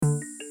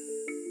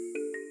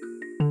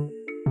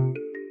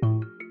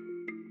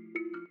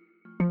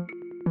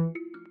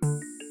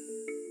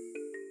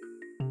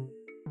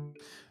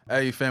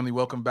Hey, family,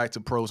 welcome back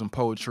to Prose and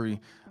Poetry.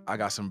 I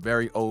got some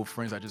very old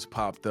friends that just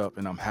popped up,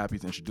 and I'm happy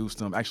to introduce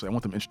them. Actually, I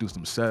want them to introduce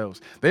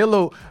themselves. They a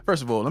little.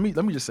 First of all, let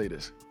me just say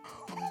this.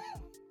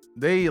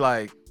 They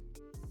like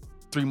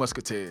three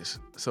musketeers.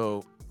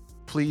 So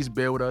please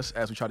bear with us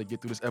as we try to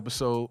get through this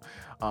episode.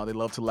 They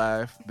love to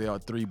laugh. They are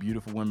three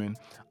beautiful women,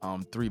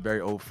 three very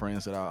old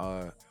friends that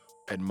I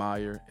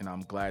admire, and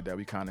I'm glad that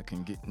we kind of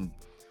can get and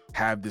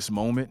have this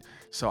moment.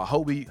 So I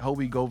hope we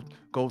go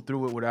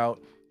through it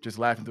without just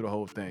laughing through the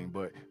whole thing.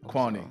 But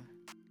Kwani,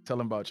 tell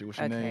them about you. What's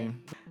your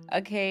name?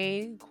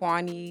 Okay,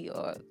 Kwani,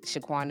 or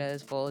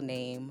ShaQuanna's full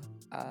name.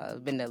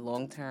 Been a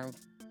long time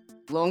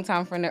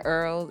friend of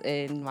Earl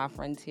and my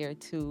friends here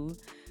too.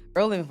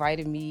 Earl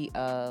invited me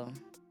a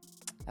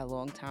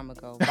long time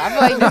ago. But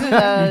I feel like this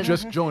is You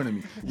just joining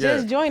me.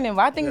 just joining.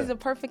 But I think it's a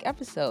perfect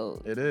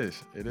episode. It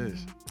is.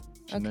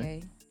 Shanee?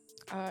 Okay.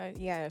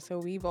 Yeah, so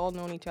we've all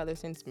known each other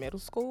since middle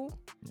school.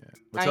 Yeah.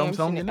 But tell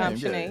them your name. I'm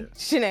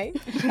Shanee.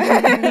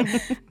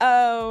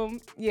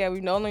 Yeah,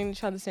 we've known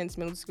each other since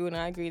middle school, and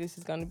I agree this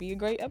is going to be a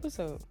great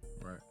episode.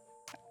 Right.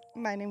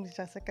 My name is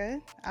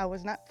Jessica. I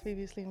was not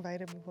previously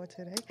invited before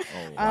today.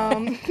 Oh,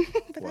 wow.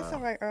 But that's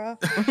all right, Earl.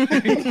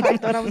 I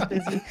thought I was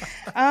busy.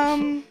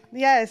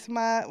 Yes,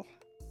 I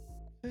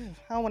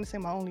don't want to say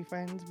my only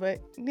friends,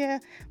 but yeah,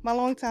 my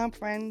longtime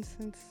friends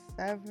since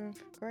 7th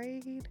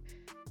grade.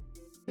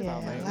 Yeah,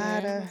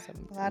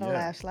 a lot of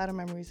laughs, a lot of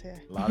memories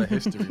here. A lot of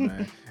history,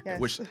 man.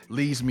 Yes. Which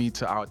leads me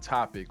to our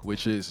topic,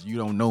 which is you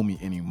don't know me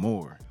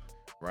anymore,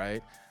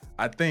 right?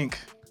 I think,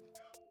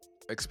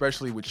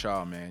 especially with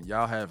y'all, man,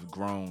 y'all have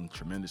grown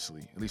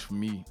tremendously, at least for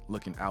me,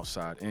 looking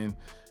outside in.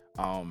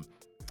 I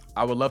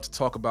would love to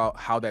talk about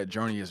how that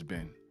journey has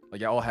been.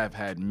 Like, y'all have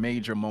had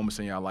major moments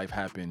in your life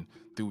happen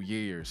through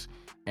years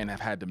and have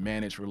had to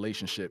manage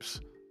relationships,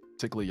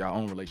 particularly your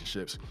own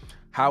relationships.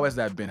 How has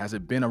that been? Has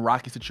it been a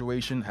rocky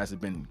situation? Has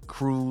it been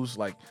cruise?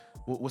 Like,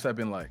 what's that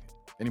been like?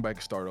 Anybody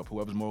can start off.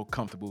 Whoever's more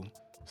comfortable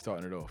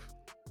starting it off.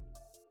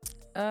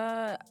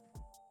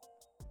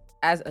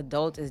 As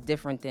adults, is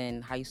different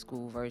than high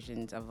school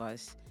versions of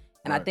us.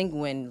 And I think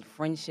when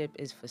friendship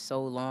is for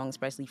so long,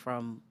 especially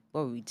from,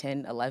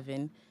 10,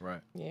 11,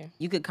 right? Yeah.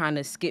 You could kind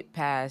of skip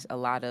past a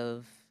lot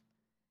of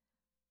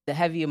the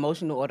heavy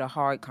emotional or the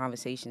hard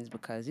conversations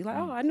because you're like,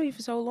 oh, I knew you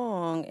for so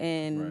long,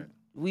 and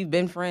we've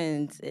been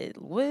friends.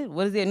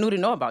 What is there new to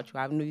know about you?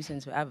 I've known you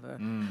since forever.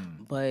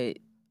 But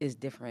it's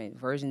different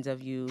versions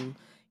of you.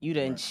 You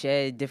done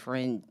shed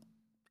different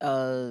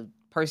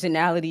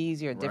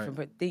personalities. You're different,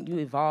 but you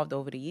evolved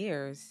over the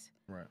years.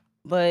 Right.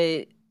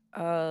 But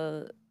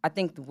I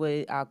think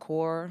with our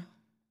core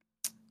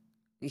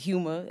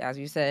humor, as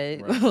you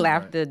said,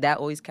 laughter, that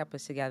always kept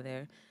us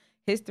together.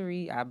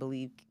 History, I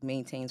believe,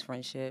 maintains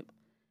friendship.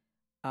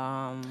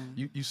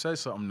 You said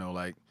something though,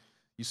 like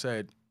you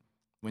said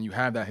when you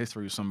have that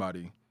history with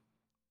somebody,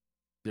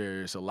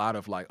 there's a lot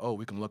of like, oh,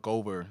 we can look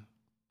over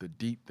the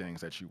deep things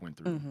that you went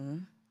through,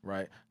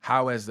 right?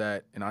 How has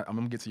that, and I'm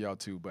gonna get to y'all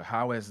too, but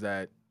how has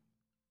that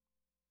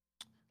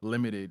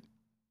limited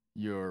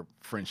your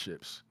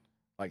friendships?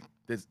 Like,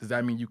 does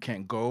that mean you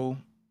can't go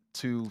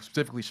to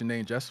specifically Shanee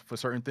and Jess for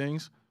certain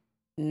things?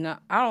 No,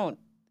 I don't.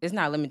 It's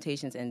not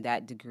limitations in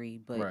that degree,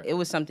 but it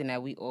was something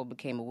that we all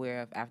became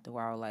aware of after a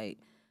while. Like,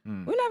 we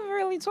never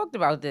really talked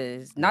about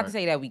this. Not to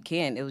say that we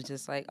can't. It was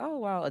just like, oh,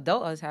 wow,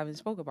 adult us haven't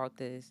spoke about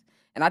this.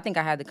 And I think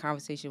I had the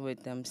conversation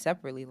with them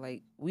separately.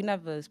 Like, we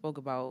never spoke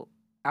about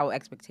our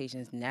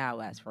expectations now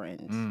as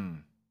friends.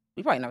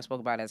 We probably never spoke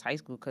about it as high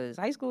school because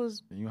high school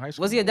was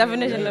your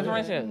definition of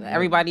friendship.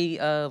 Everybody,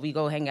 we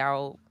go hang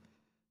out,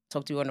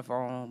 talk to you on the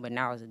phone. But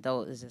now as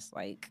adults, it's just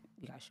like,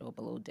 you got to show up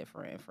a little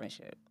different in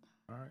friendship.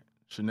 All right.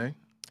 Shanee?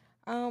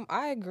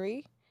 I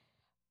agree.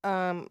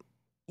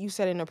 You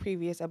said in a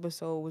previous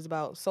episode was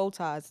about soul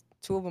ties,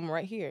 2 of them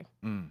right here.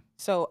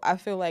 So I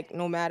feel like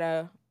no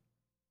matter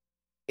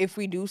if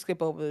we do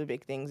skip over the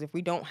big things, if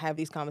we don't have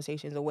these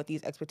conversations or what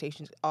these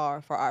expectations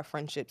are for our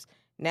friendships,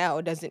 now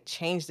it doesn't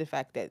change the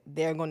fact that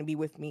they're going to be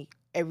with me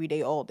every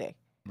day, all day.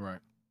 Right.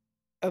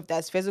 If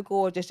that's physical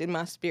or just in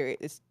my spirit,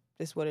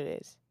 it's what it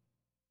is.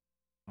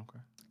 Okay.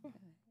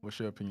 What's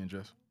your opinion,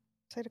 Jess?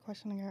 Say the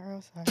question again,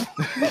 Earl. Sorry.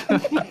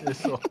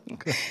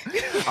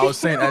 I was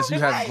saying, as you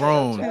have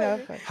grown,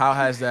 how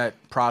has that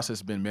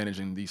process been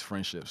managing these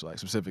friendships? Like,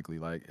 specifically,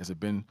 like, has it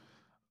been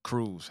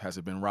cruise? Has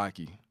it been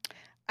rocky?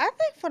 I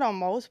think for the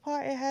most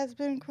part it has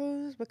been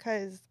cruise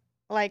because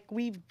like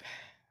we've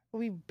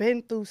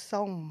been through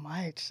so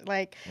much.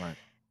 Like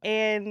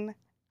and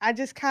I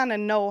just kind of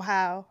know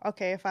how,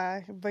 okay, if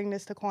I bring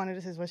this to Quana,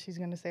 this is what she's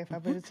going to say. If I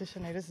bring it to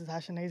Shanee, this is how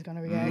Shanee's going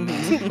to react.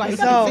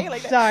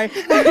 Sorry.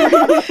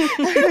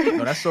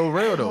 No, that's so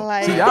real, though.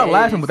 Like, see, y'all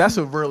laughing, but that's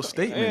a real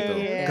statement, though.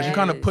 Because you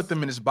kind of put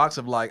them in this box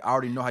of, like, I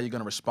already know how you're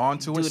going to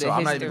respond to it, so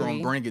I'm not even going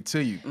to bring it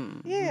to you.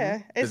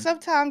 Yeah. And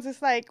sometimes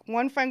it's like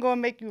one friend going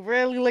to make you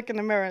really look in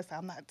the mirror and say,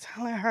 I'm not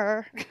telling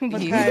her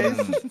because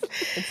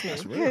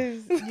that's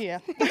real.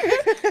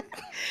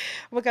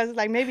 Because it's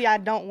like maybe I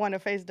don't want to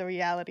face the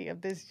reality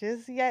of this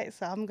just yet,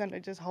 so I'm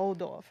gonna just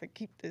hold off and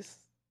keep this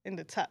in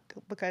the tuck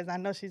because I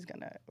know she's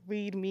gonna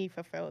read me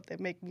for filth and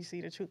make me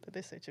see the truth of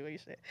this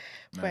situation.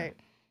 But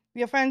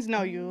your friends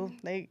know you.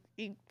 They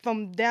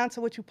from down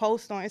to what you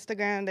post on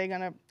Instagram. They're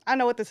gonna. I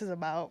know what this is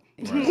about.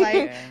 Right.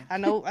 Like I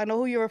know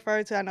who you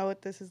refer to. I know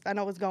what this is. I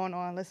know what's going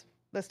on.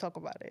 Let's talk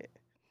about it.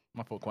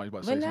 My fault, Quan, you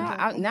about to But say now,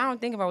 something? now I'm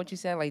thinking about what you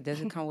said. Like, does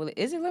it come with it?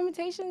 Is it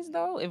limitations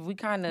though? If we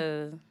kind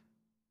of,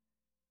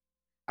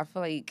 I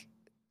feel like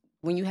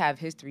when you have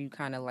history, you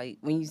kind of like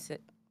when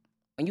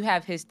you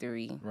have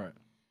history, Right.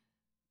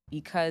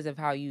 because of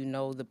how you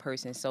know the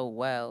person so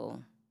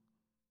well.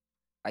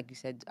 Like you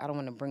said, I don't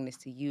want to bring this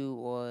to you,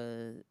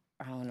 or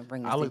I don't want to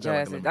bring this to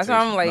Justin. That's why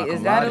I'm like,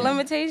 is that a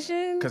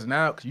limitation? Because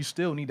now you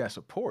still need that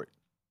support.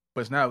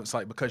 But now it's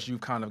like because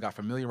you've kind of got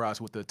familiarized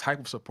with the type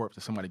of support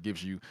that somebody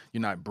gives you,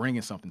 you're not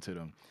bringing something to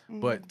them.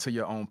 But to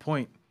your own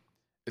point,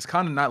 it's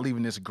kind of not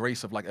leaving this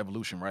grace of like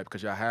evolution, right?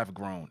 Because y'all have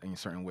grown in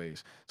certain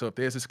ways. So if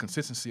there's this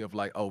consistency of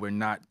like, oh, we're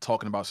not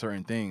talking about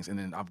certain things, and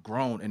then I've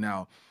grown, and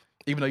now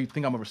even though you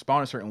think I'm gonna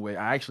respond a certain way,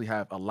 I actually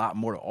have a lot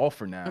more to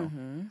offer now.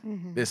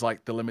 It's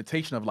like the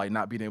limitation of like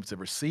not being able to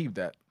receive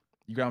that.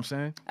 You get what I'm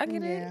saying? I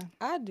get it.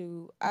 I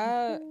do.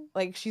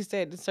 Like she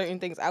said, certain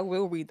things I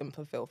will read them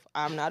for filth.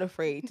 I'm not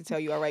afraid to tell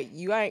you. All right,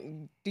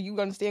 do you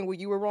understand where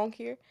you were wrong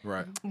here?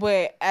 Right.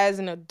 But as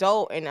an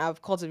adult, and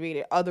I've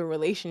cultivated other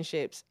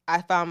relationships,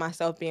 I found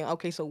myself being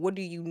okay. So what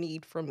do you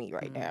need from me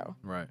right now?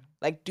 Right.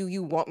 Like, do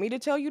you want me to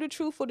tell you the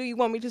truth, or do you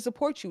want me to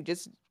support you?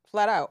 Just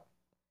flat out.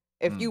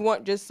 If you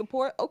want just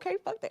support, okay,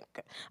 fuck that.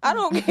 I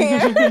don't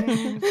care.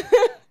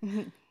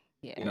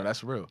 Yeah. You know,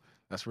 that's real.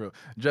 That's real.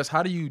 Jess,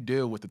 how do you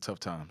deal with the tough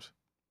times?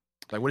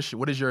 Like,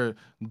 what is your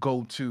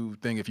go-to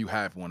thing if you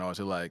have one, or is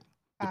it like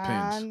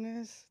depends?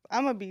 Honest,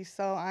 I'm gonna be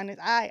so honest.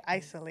 I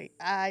isolate.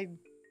 I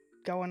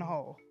go in a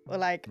hole. Or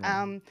like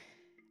and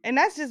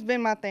that's just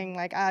been my thing.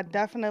 Like I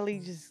definitely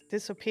just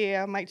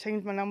disappear. I might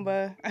change my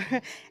number,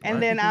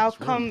 and then I'll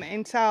come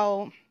and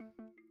tell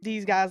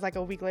these guys like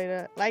a week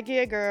later, like,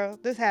 yeah, girl,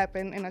 this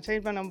happened, and I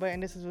changed my number,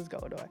 and this is what's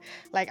going on.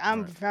 Like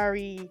I'm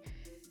very.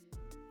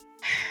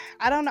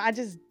 I don't know. I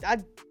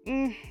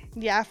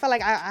feel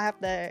like I have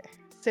to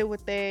sit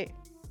with it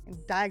and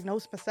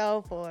diagnose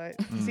myself or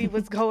see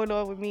what's going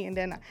on with me, and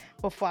then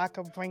before I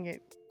can bring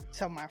it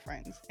to my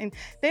friends. And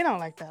they don't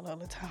like that all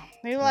the time.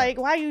 They're like,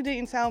 why you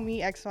didn't tell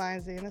me X, Y,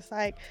 and Z? And it's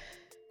like,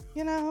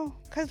 you know,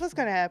 because what's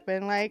going to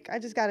happen? Like, I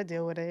just got to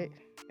deal with it.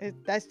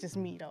 That's just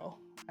me, though.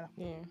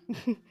 Yeah.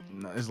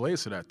 No, it's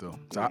layers to that, though.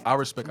 So I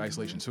respect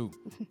isolation, too,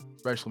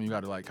 especially when you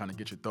got to, like, kind of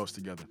get your thoughts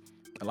together.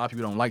 A lot of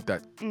people don't like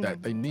that.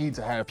 That they need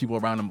to have people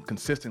around them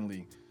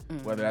consistently,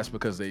 whether that's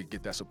because they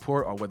get that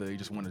support or whether they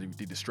just want to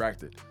be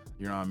distracted.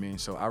 You know what I mean?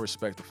 So I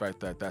respect the fact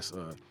that that's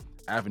an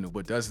avenue.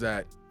 But does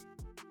that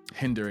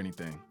hinder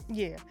anything?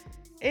 Yeah,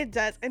 it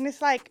does. And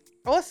it's like,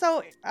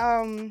 also,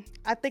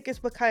 I think it's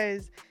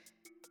because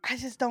I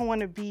just don't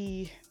want to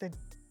be the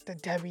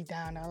Debbie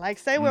Downer. Like,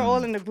 say we're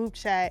all in the group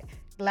chat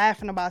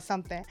laughing about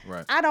something.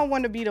 Right. I don't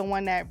want to be the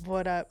one that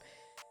brought up,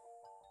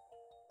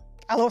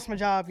 I lost my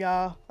job,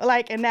 y'all.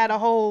 Like, and that a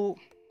whole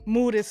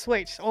mood is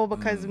switched, or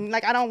because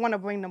like I don't want to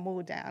bring the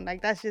mood down.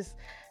 Like that's just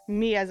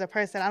me as a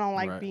person. I don't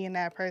like being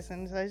that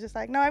person. So it's just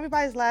like, no,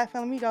 everybody's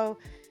laughing. Let me go,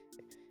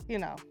 you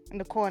know, in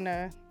the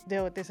corner,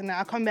 deal with this, and then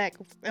I'll come back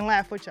and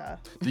laugh with y'all.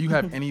 Do you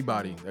have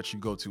anybody that you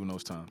go to in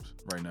those times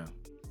right now?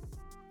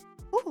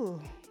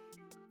 Ooh,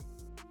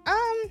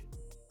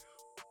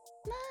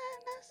 not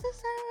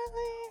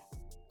necessarily.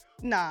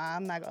 Nah,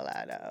 I'm not gonna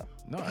lie though.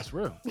 No, that's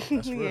real.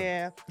 That's real.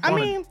 Yeah. I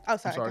mean, oh,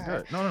 sorry. I'm sorry, go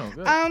ahead. No,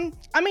 go ahead.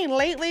 I mean,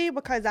 lately,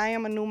 because I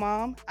am a new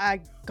mom,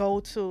 I go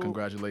to.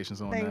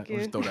 Congratulations on Thank that. you.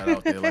 Let's throw that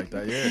out there like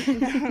that.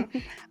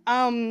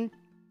 Yeah.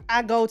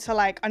 I go to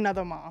like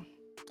another mom,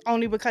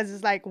 only because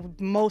it's like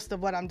most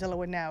of what I'm dealing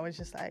with now is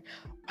just like,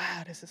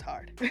 wow, this is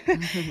hard,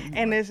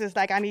 and it's just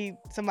like I need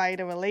somebody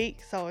to relate.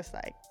 So it's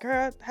like,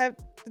 girl, did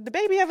the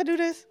baby ever do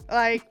this?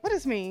 Like, what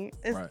does this mean?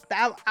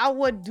 I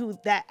would do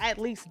that, at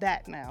least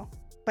that now.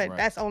 But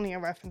that's only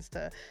in reference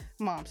to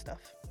mom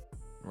stuff.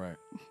 Right.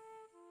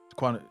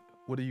 ShaQuanna,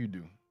 what do you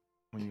do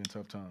when you're in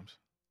tough times?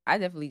 I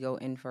definitely go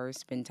in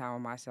first, spend time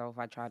with myself.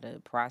 I try to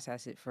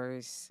process it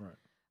first. Right.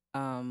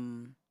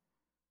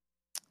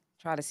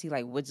 Try to see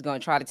like what's going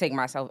to try to take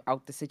myself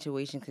out the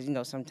situation, because you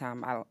know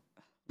sometimes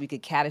we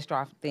could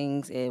catastrophic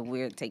things and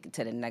we'll take it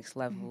to the next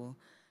level.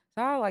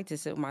 So I like to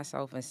sit with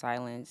myself in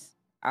silence.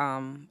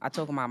 I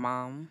talk with my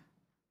mom,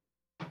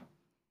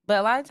 but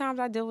a lot of times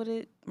I deal with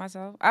it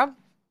myself.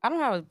 I don't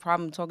have a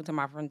problem talking to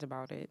my friends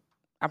about it.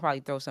 I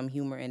probably throw some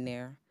humor in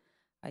there.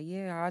 Like,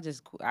 yeah, I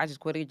just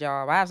quit a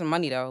job. I have some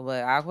money though,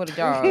 but I quit a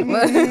job.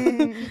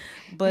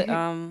 But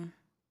I'm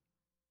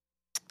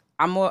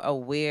more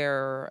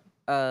aware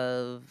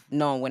of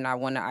knowing when I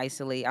want to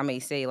isolate. I may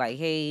say like,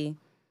 hey,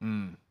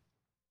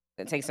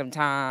 take some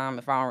time.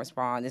 If I don't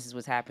respond, this is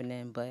what's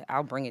happening. But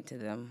I'll bring it to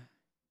them.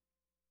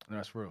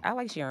 That's real. I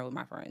like sharing with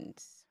my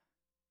friends.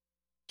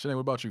 Shanee,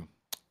 what about you?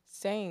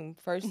 Same.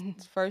 First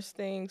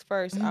things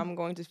first, I'm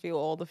going to feel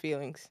all the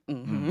feelings.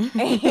 Mm-hmm.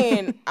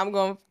 And I'm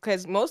going,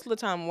 because most of the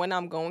time when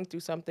I'm going through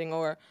something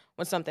or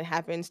when something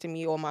happens to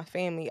me or my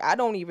family, I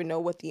don't even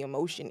know what the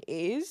emotion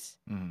is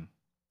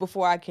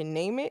before I can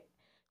name it.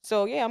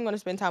 So yeah, I'm going to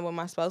spend time with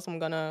my spouse. I'm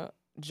going to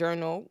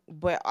journal.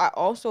 But I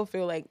also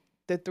feel like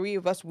the three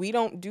of us, we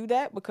don't do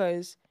that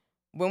because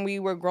when we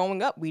were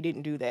growing up, we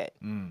didn't do that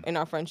in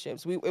our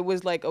friendships. It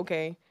was like,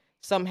 okay,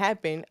 something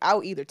happened,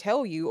 I'll either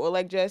tell you or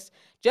like just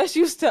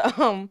used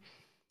to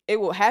it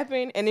will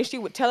happen and then she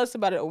would tell us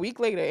about it a week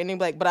later and then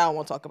be like, but I don't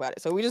want to talk about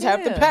it. So we just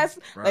have to pass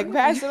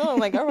it on.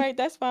 Like, all right,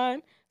 that's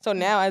fine. So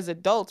now as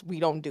adults, we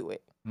don't do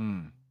it.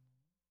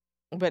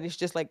 But it's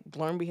just like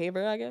learned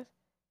behavior, I guess.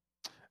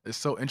 It's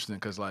so interesting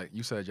because like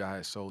you said, y'all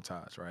had soul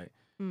ties, right?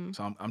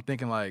 So I'm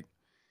thinking like,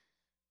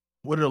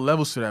 what are the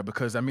levels to that?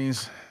 Because that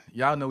means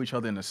y'all know each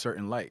other in a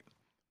certain light.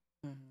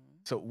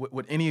 So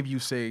would any of you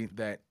say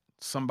that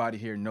somebody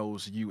here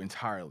knows you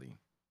entirely?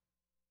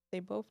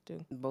 They both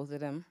do. Both of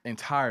them.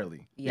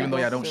 Entirely. Yeah. Even though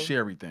y'all don't share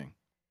everything.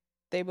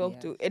 They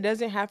both do. It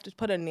doesn't have to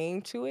put a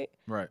name to it.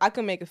 Right. I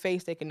can make a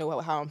face, they can know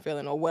how I'm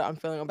feeling or what I'm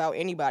feeling about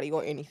anybody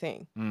or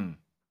anything.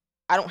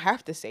 I don't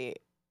have to say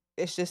it.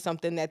 It's just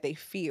something that they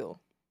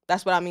feel.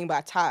 That's what I mean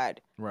by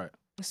tied. Right.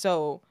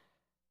 So,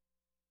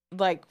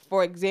 like,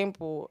 for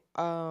example,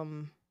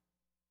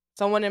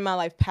 someone in my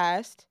life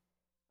passed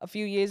a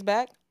few years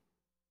back.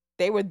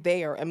 They were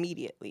there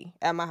immediately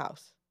at my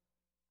house.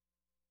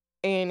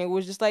 And it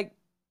was just like,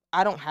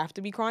 I don't have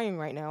to be crying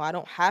right now. I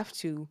don't have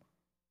to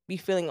be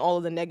feeling all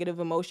of the negative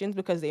emotions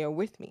because they are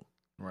with me.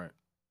 Right.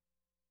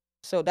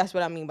 So that's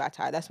what I mean by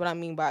tie. That's what I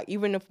mean by,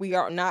 even if we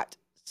are not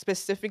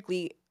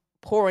specifically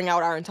pouring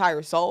out our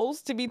entire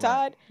souls to be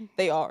tied,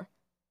 they are.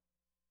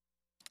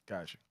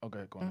 Gotcha.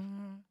 Okay, go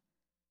on.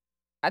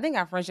 I think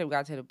our friendship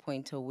got to the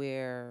point to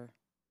where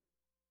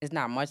it's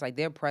not much. Like,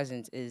 their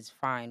presence is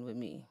fine with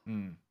me.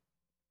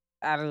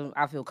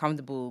 I feel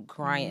comfortable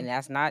crying, and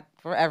that's not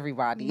for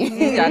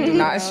everybody. I do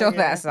not show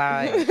that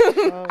side.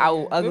 I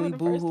will ugly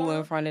boo-hoo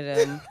in front of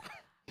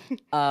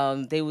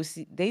them.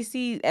 They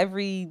see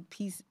every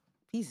piece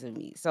of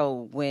me.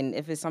 So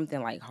if it's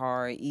something like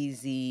hard,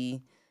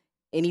 easy,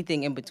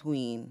 anything in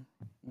between,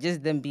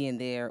 just them being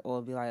there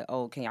or be like,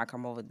 oh, can y'all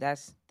come over?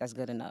 That's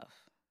good enough.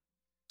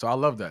 So I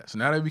love that. So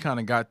now that we kind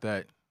of got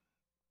that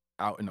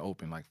out in the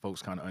open, like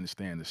folks kind of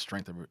understand the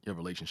strength of your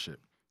relationship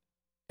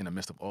in the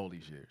midst of all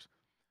these years,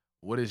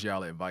 what is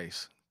y'all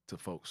advice to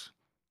folks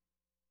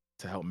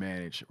to help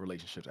manage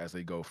relationships as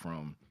they go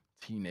from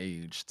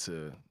teenage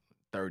to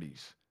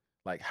 30s?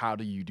 Like, how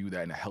do you do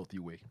that in a healthy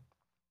way?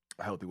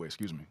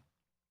 Excuse me.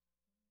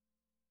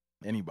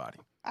 Anybody?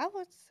 I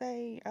would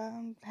say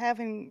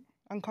having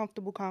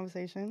uncomfortable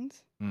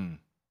conversations,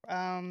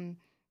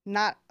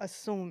 not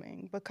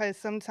assuming, because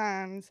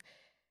sometimes,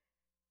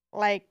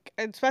 like,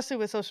 especially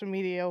with social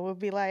media, we'll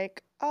be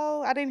like,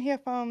 oh, I ain't hear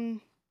from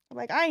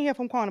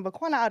Quanna, but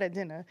Quanna out at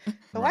dinner.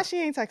 So why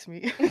she ain't text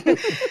me?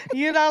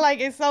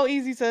 Like, it's so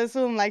easy to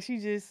assume, like, she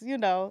just,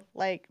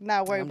 like,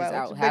 not worried about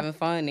out having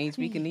fun, ain't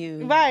speaking to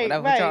you. Right,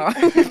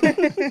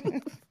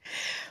 Y'all.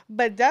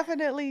 But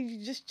definitely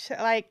just,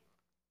 like,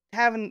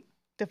 having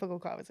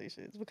difficult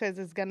conversations because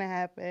it's going to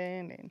happen,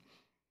 and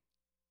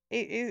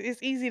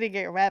it's easy to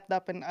get wrapped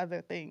up in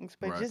other things.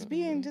 But just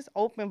being just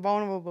open,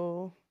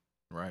 vulnerable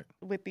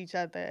with each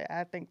other,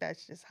 I think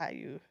that's just how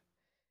you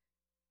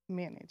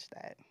manage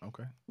that.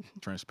 Okay.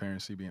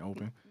 Transparency, being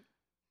open.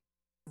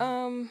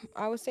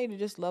 I would say to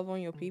just love on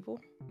your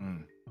people.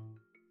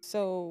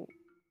 So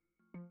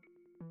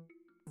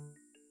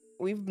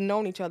we've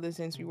known each other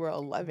since we were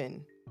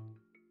 11,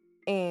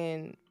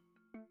 and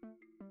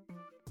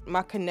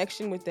my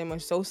connection with them are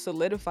so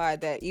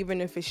solidified that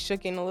even if it's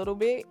shooken a little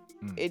bit,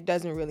 it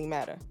doesn't really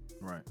matter.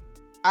 Right.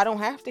 I don't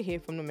have to hear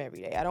from them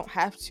every day. I don't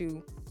have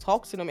to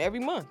talk to them every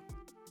month.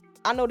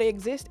 I know they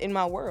exist in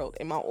my world,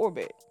 in my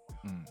orbit.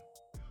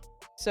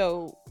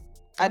 So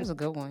that was a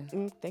good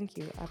one. Thank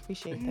you. I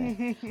appreciate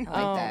that.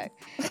 I like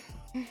that.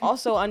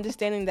 Also,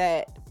 understanding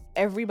that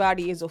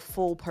everybody is a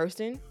full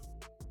person,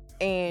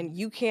 and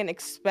you can't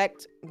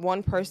expect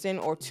one person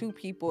or two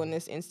people in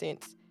this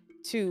instance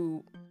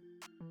to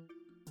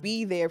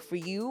be there for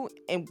you.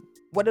 And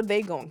what are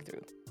they going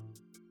through?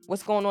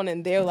 What's going on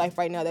in their life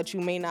right now that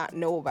you may not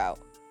know about?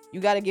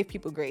 You got to give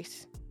people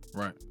grace.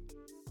 Right.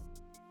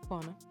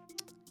 Quanna.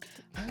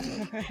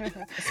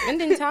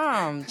 Spending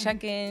time,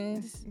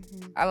 check-ins.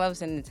 I love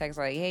sending texts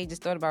like, hey,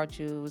 just thought about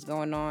you. What's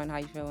going on? How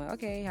you feeling?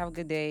 Okay, have a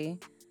good day.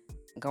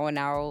 Going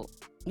out.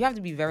 You have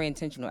to be very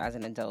intentional as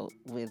an adult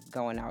with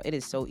going out. It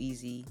is so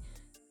easy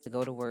to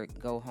go to work,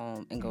 go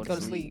home, and go to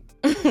sleep.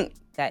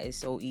 That is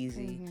so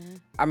easy.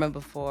 I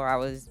remember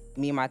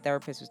me and my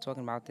therapist was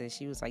talking about this.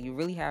 She was like, you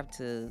really have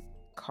to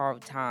carve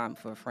time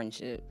for a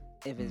friendship.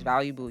 If it's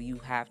valuable, you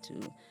have to.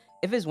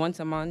 If it's once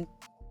a month,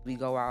 we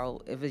go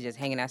out. If it's just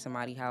hanging at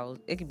somebody's house,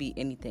 it could be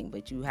anything,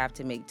 but you have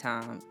to make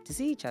time to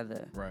see each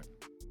other. Right.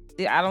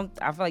 I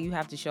feel like you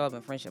have to show up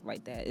in friendship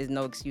like that. There's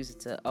no excuses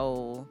to,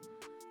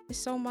 it's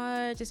so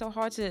much, it's so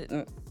hard to.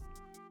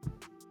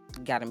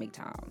 You gotta make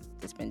time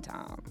to spend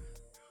time.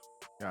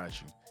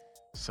 Got you.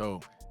 So,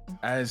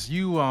 as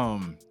you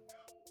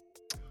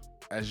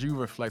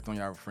reflect on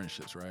your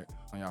friendships, right?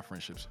 On your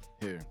friendships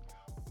here,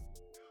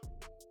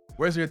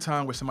 where's there a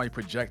time where somebody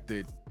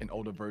projected an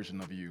older version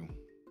of you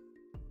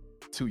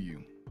to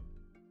you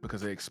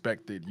because they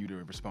expected you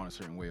to respond a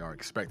certain way or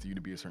expected you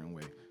to be a certain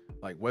way?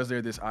 Like, was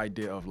there this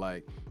idea of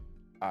like,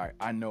 all right,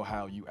 I know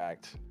how you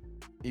act,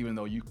 even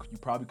though you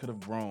probably could have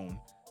grown,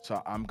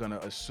 so I'm gonna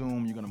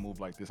assume you're gonna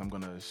move like this. I'm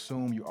gonna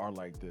assume you are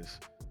like this,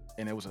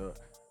 and it was a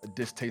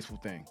distasteful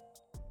thing.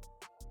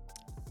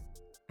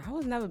 I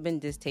was never been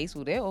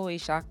distasteful. They're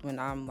always shocked when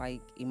I'm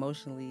like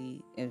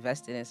emotionally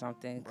invested in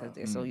something because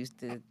they're so used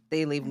to,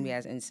 they label me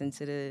as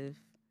insensitive.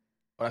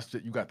 Oh,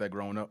 you got that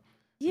growing up?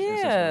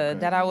 Yeah,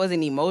 that I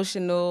wasn't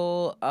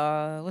emotional.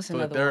 What's so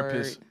another the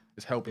therapist word?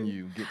 is helping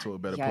you get to a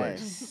better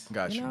place.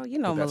 Got you. You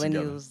know,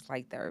 millennials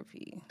like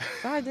therapy.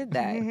 So I did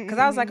that because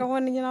I was like, I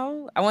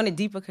wanted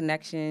deeper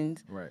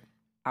connections. Right.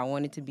 I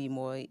wanted to be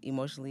more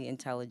emotionally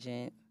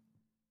intelligent,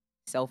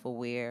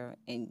 self-aware,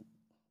 and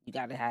you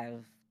got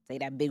to say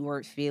that big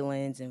word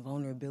feelings and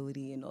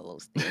vulnerability and all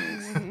those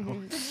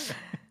things.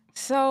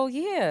 So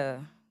yeah.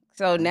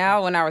 So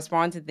now when I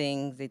respond to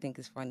things, they think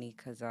it's funny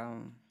because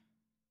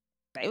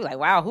they were like,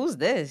 wow, who's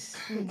this?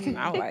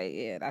 I'm like,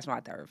 yeah, that's my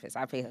therapist.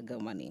 I pay her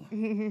good money.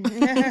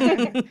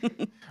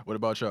 What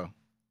about y'all?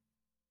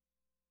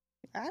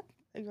 Are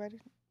you ready?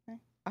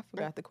 I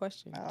forgot the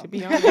question, Oh. to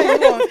be honest.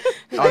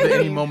 Are there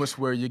any moments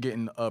where you're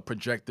getting a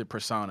projected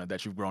persona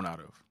that you've grown out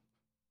of?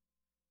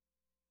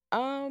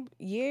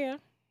 Yeah.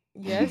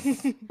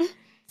 Yes.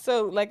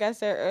 So, like I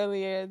said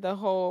earlier, the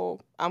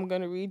whole I'm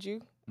gonna read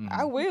you.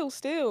 I will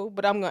still,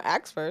 but I'm gonna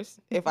ask first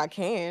if I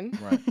can.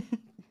 Right.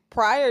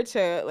 Prior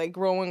to like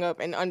growing up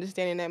and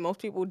understanding that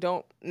most people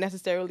don't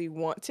necessarily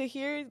want to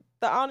hear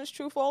the honest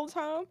truth all the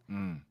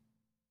time.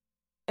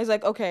 It's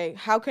like, okay,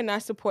 how can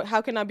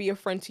I be a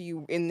friend to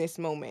you in this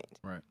moment?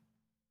 Right.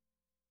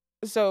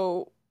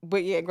 So,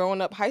 but yeah,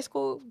 growing up, high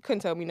school, couldn't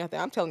tell me nothing.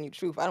 I'm telling you the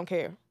truth. I don't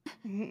care.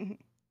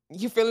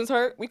 Your feelings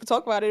hurt. We could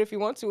talk about it if you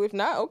want to. If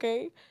not,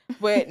 okay.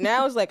 But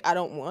now it's like, I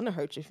don't want to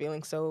hurt your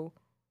feelings. So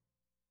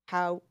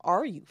how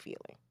are you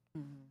feeling?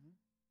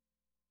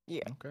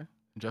 Yeah. Okay.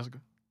 Jessica?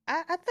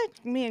 I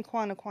think me and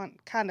Quanna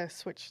kind of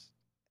switched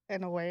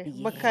in a way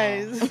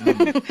because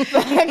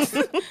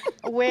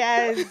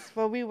whereas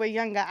when we were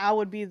younger, I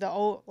would be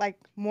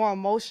more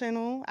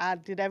emotional. I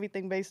did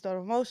everything based on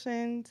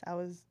emotions. I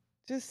was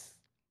just,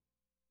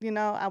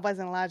 I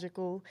wasn't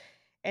logical.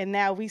 And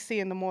now we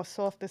seeing the more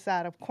softer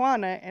side of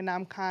Quanna, and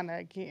I'm kind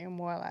of getting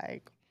more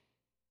like,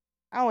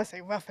 I don't want to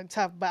say rough and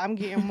tough, but I'm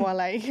getting more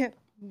like,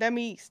 let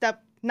me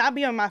not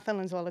be on my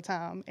feelings all the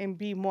time and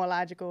be more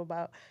logical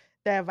about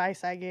the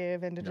advice I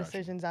give and the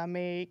decisions I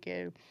make,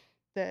 and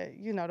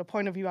the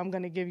point of view I'm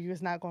going to give you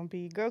is not going to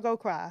be, girl, go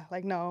cry.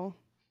 Like, no,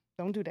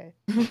 don't do that.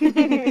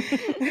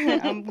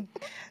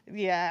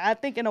 I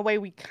think in a way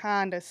we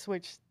kind of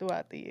switched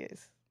throughout the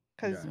years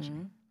because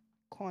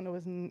Quanna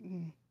was...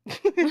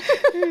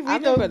 I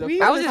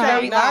was just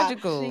very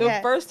logical. The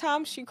first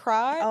time she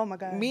cried, oh my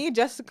God, me and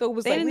Jessica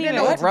was they like, we didn't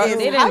know what's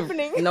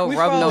happening. No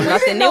rub, no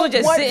nothing. They were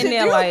just sitting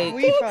there like.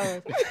 We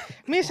froze.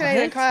 Me and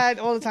Shanee cried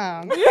all the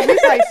time. We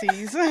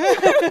Pisces.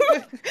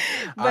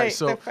 All right,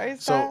 so the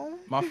first time,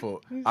 my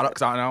fault. I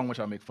don't want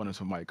y'all to make fun of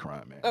somebody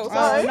crying, man. Oh,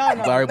 sorry. No.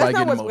 Everybody That's not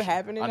getting what's emotional.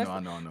 happening. I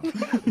know.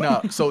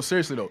 No, so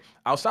seriously though,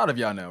 outside of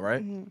y'all now,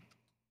 right?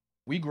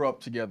 We grew up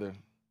together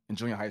in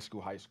junior high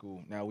school.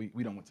 Now we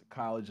don't went to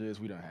colleges.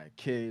 We don't have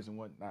kids and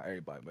what. Not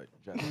everybody, but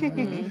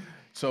just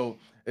so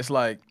it's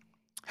like,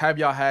 have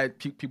y'all had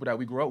people that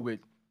we grew up with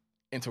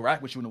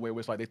interact with you in a way where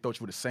it's like they thought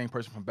you were the same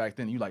person from back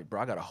then? You like,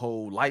 bro, I got a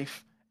whole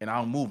life and I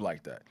don't move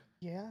like that.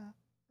 Yeah.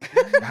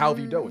 How have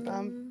you dealt with that?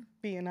 I'm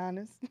being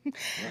honest.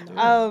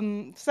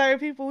 Certain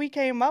people we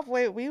came up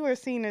with, we were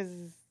seen as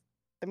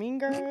the mean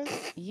girls.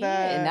 And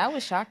that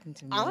was shocking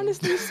to me.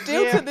 Honestly,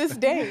 still to this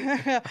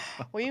day.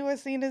 We were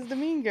seen as the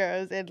mean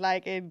girls.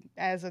 And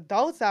as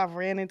adults, I've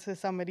ran into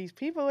some of these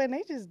people and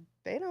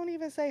they don't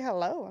even say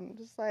hello. I'm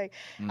just like,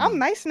 I'm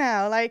nice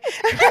now. Like,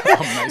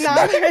 it's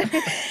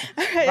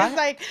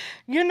like,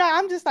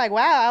 I'm just like,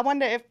 wow, I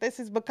wonder if this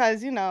is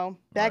because,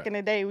 back in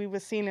the day we were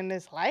seen in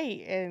this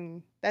light,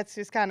 and that's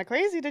just kind of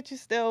crazy that you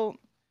still.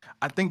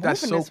 I think that's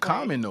so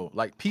common though.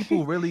 Like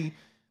people really,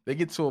 they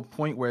get to a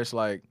point where it's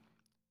like,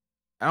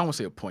 I don't want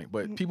to say a point,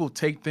 but people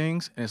take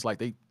things and it's like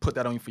they put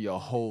that on you for your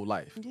whole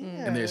life,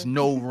 and there's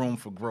no room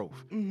for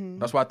growth.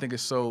 That's why I think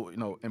it's so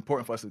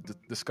important for us to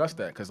discuss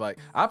that, because like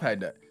I've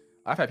had that.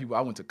 I've had people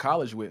I went to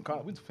college with, we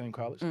went to the same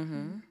college,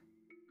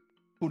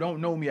 who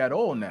don't know me at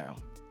all now.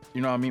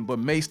 You know what I mean? But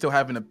may still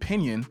have an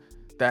opinion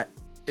that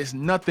is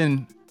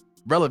nothing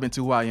relevant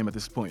to who I am at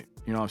this point.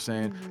 You know what I'm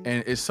saying?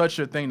 And it's such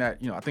a thing that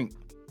I think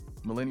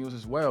millennials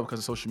as well, because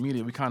of social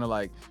media, we kind of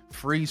like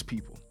freeze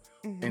people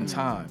in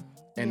time.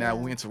 And now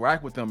when we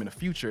interact with them in the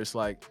future, it's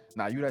like,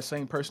 nah, you that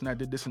same person that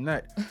did this and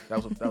that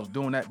was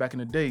doing that back in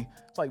the day.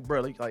 It's like,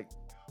 bro, like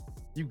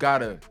you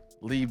gotta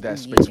leave that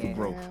space for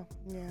growth.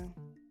 Yeah.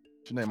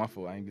 Shanee, my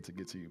fault. I ain't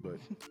get to you, but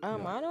I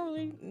don't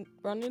really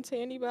run into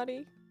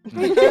anybody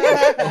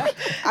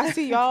I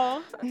see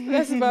y'all.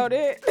 That's about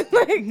it.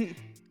 Like,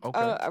 Okay.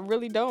 I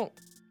really don't.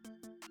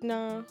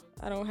 No,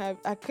 I don't have.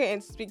 I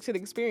can't speak to the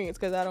experience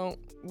because I don't.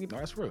 No,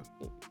 that's real.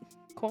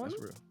 Quan?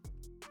 That's real.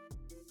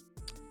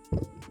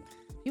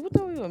 People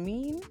thought we were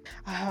mean.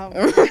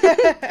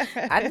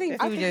 I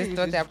think people just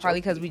thought that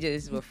probably because we joking.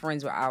 just were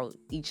friends without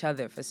each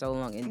other for so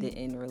long and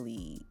didn't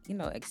really,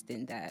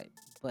 extend that.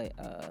 But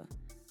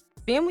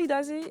family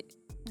does it.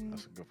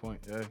 That's a good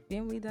point. Yeah.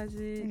 Family does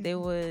it. They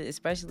would,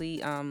 especially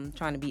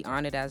trying to be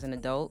honored as an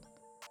adult.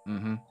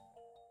 Mm-hmm.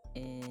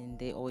 And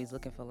they always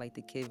looking for like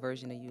the kid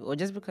version of you, or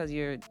just because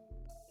you're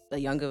a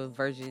younger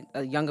person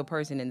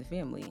in the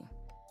family.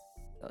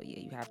 So yeah,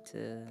 you have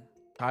to.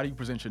 How do you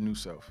present your new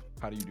self?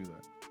 How do you do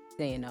that?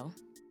 Saying no.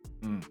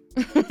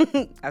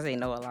 Mm. I say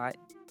no a lot.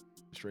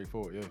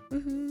 Straightforward, yeah.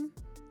 Mm-hmm.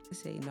 I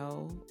say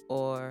no,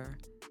 or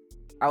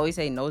I always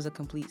say no is a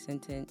complete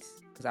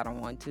sentence because I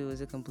don't want to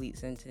is a complete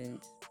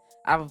sentence.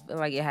 I feel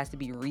like it has to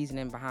be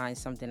reasoning behind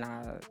something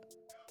I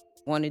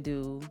want to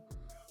do,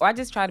 or I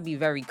just try to be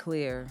very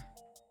clear,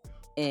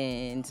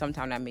 and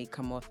sometimes that may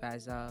come off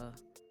as a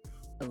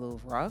little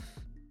rough.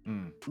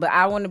 But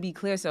I want to be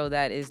clear so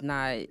that it's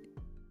not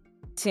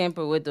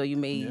tampered with, or you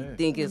may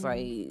think it's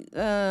like,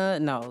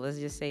 no, let's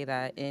just say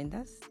that, and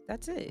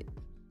that's it.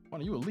 Why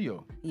you a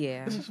Leo?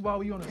 Yeah. This is why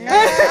we on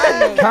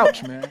the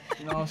couch, man.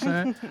 You know what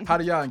I'm saying? How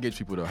do y'all engage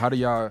people though? How do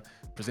y'all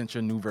present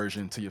your new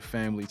version to your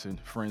family, to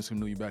friends who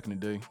knew you back in the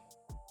day?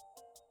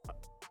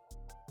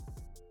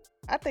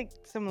 I think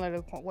similar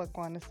to what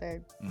Quanna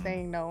said,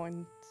 saying no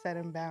and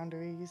setting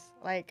boundaries.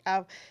 Like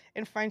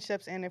in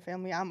friendships and in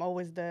family, I'm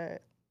always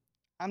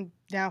I'm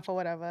down for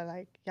whatever.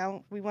 Like,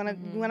 y'all, we wanna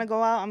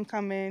go out, I'm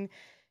coming.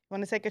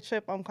 Want to take a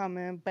trip, I'm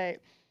coming. But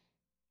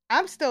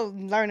I'm still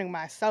learning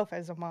myself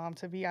as a mom,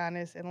 to be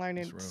honest, and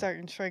learning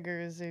certain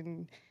triggers,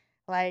 and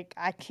like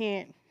I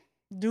can't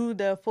do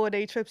the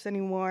 4-day trips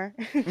anymore.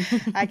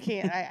 I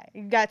can't.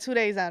 You got 2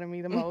 days out of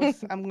me the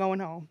most. I'm going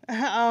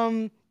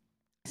home.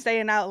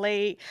 Staying out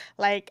late.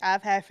 Like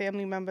I've had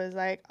family members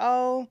like,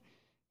 oh,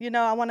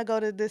 I want to go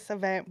to this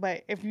event,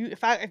 but if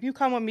you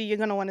come with me, you're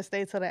gonna want to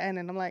stay till the end.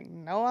 And I'm like,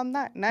 no, I'm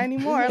not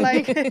anymore.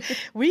 Like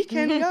we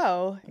can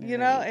go.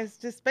 It's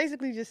just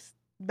basically just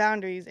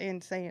boundaries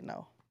and saying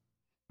no.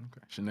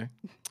 Okay, Shanee.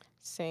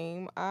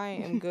 Same. I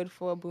am good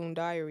for a Boone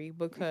Diary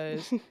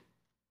because,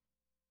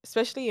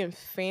 especially in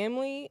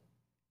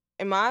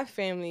my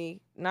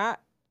family,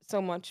 not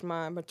so much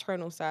my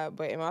maternal side,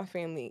 but in my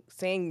family,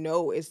 saying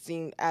no is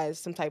seen as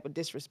some type of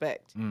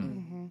disrespect.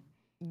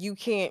 You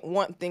can't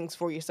want things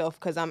for yourself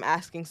because I'm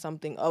asking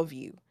something of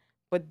you.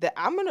 But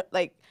I'm gonna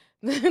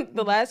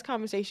the last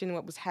conversation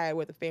that was had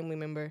with a family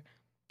member,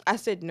 I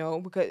said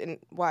no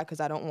why? Because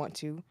I don't want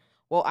to.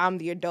 Well, I'm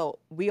the adult.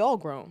 We all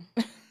grown.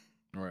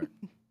 Right.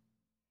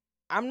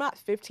 I'm not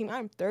 15.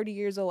 I'm 30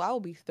 years old. I will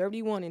be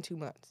 31 in 2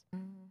 months.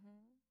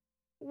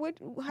 What?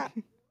 How?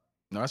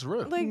 No, that's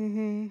real.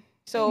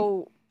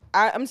 So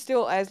I'm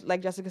still, as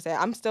like Jessica said,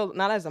 I'm still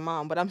not as a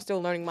mom, but I'm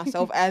still learning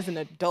myself as an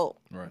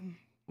adult. Right.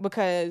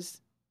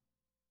 Because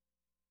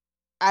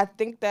I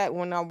think that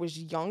when I was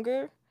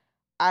younger,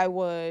 I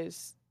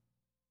was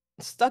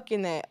stuck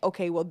in that,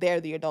 okay, well, they're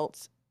the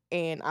adults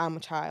and I'm a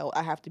child.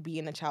 I have to be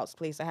in a child's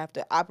place. I have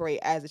to operate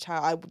as a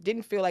child. I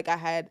didn't feel like I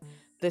had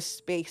the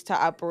space to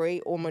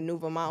operate or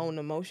maneuver my own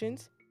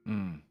emotions.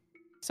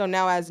 So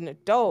now as an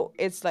adult,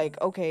 it's like,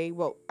 okay,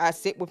 well, I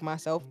sit with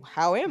myself.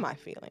 How am I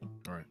feeling?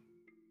 Right.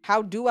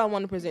 How do I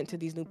want to present to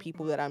these new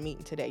people that I'm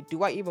meeting today?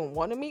 Do I even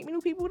want to meet new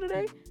people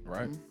today?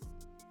 Right.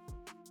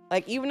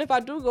 Like, even if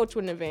I do go to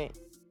an event,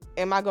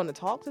 am I going to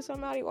talk to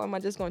somebody or am I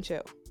just going to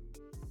chill?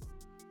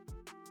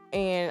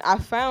 And I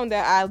found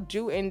that I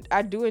do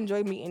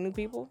enjoy meeting new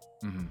people.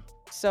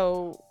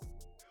 So,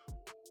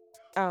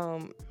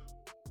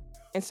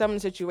 in some of the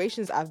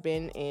situations I've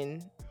been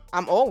in,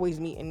 I'm always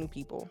meeting new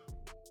people.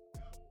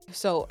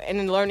 So, and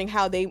then learning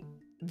how they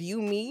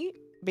view me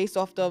based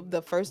off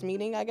the first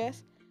meeting, I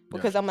guess.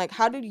 Because I'm like,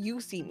 how did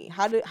you see me?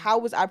 How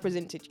was I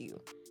presented to you?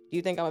 Do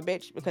you think I'm a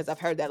bitch? Because I've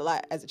heard that a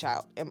lot as a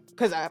child. And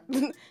because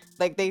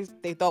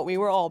they thought we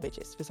were all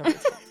bitches for some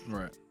reason.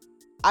 Right.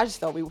 I just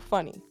thought we were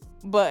funny.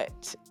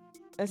 But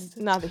that's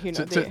neither here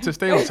nor there. To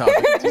stay on topic,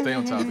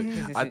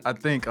 I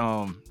think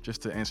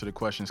just to answer the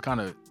question, it's kind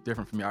of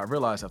different for me. I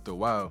realized after a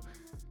while,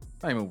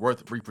 it's not even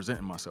worth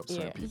representing myself to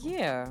certain people.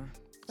 Yeah.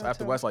 So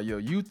after a while, it's like, yo,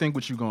 you think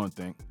what you gonna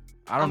think.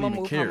 I don't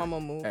even care. I'm gonna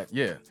move.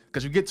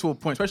 Because you get to a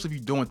point, especially if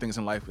you're doing things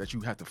in life that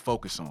you have to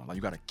focus on. Like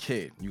you got a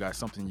kid, you got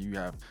something, you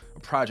have a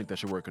project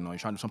that you're working on. You're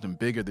trying to do something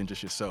bigger than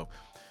just yourself.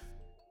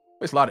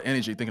 It's a lot of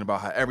energy thinking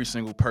about how every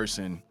single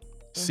person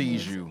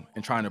sees you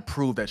and trying to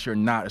prove that you're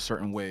not a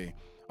certain way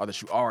or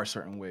that you are a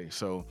certain way.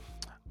 So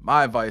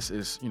my advice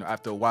is,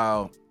 after a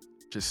while,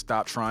 just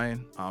stop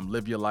trying,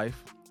 live your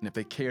life. And if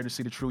they care to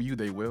see the true you,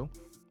 they will.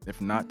 If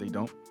not, they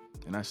don't.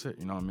 And that's it.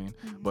 You know what I mean?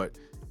 But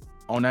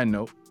on that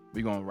note,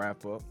 we gonna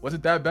wrap up. Was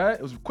it that bad?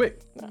 It was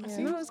quick.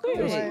 See, it was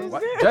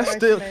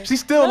good. She's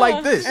still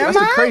like this. That's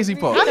the crazy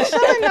part. I'm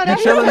chilling though.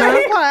 That's the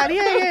crazy part.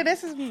 Yeah.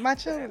 This is my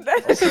chill.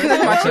 This is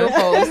my chill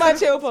pose. My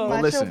chill pose. Well,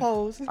 My listen, chill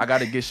pose. I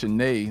gotta get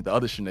Shanee, the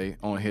other Shanee,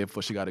 on here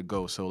before she gotta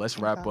go. So let's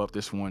wrap up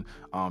this one.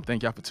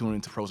 Thank y'all for tuning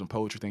into Prose and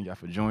Poetry. Thank y'all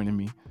for joining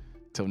me.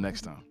 Till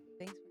next time.